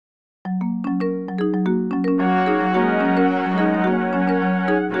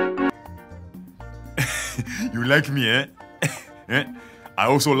like me, eh? Eh? I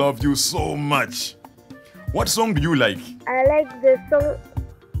also love you so much. What song do you like? I like the song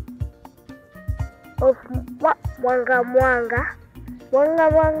of Mwanga Mwanga. Mwanga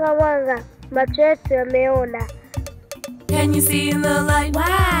Mwanga Mwanga. Macho yetu yameona. Can you see in the light? Why?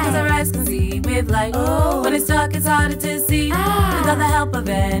 'Cause our eyes can see with light. Oh. When it's dark, it's harder to see. Without the help of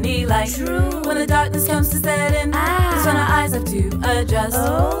any light. True. When the darkness comes to set in, that's when our eyes have to adjust.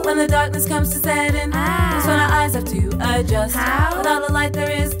 Oh. When the darkness comes to set in, that's when our eyes have to adjust. How? Without the light,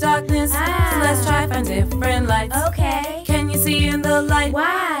 there is darkness. So let's try find different lights. Okay. Can you see in the light?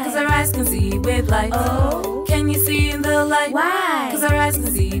 Why? 'Cause our eyes can see with light. Oh. Can you see in the light? Why? 'Cause our eyes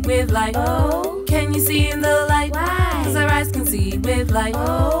can see with light. Oh. Can you see in the light? Why? 'Cause our eyes can see with light.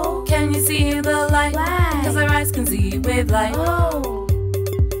 Oh. Can you see the light? Why? 'Cause our eyes can see with light. Oh.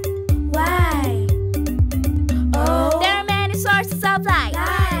 Why? Oh. There are many sources of light.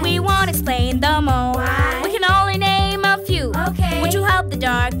 Why? We won't explain them all. Why? We can only name a few. Okay. Would you help the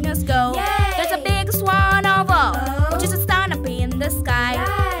darkness go? Yay. There's the biggest one of all, which is a star up in the sky.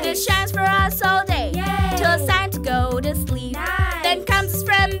 Yay. This shines for us all day. Yay. Till it's time to go to sleep. Nice. Then comes his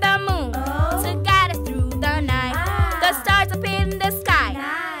friend the moon to guide us through the night. The stars up in the sky,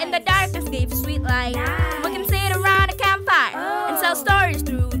 in the darkness give sweet light. We can sit around a campfire and tell stories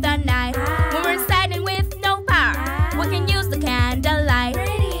through the night. When we're inside and with no power, we can use the candlelight.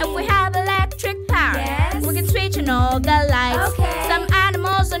 If we have electric power, we can switch on all the lights. Some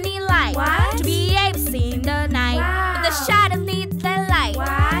animals don't need light to be able to see in the night, but the shadows need the light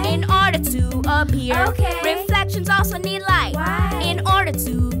in order to appear. Reflections also need light in order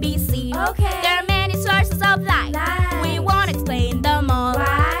to be seen. There are many sources of light. We won't explain them all.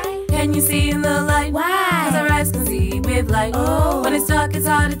 Can you see in the light? Why? 'Cause our eyes can see with light. Oh. When it's dark, it's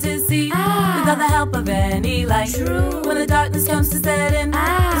harder to see without the help of any light. True. When the darkness comes to set in,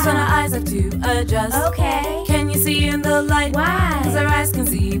 that's when our eyes have to adjust. Okay. Can you see in the light? Why? 'Cause our eyes can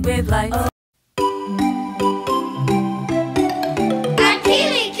see with light.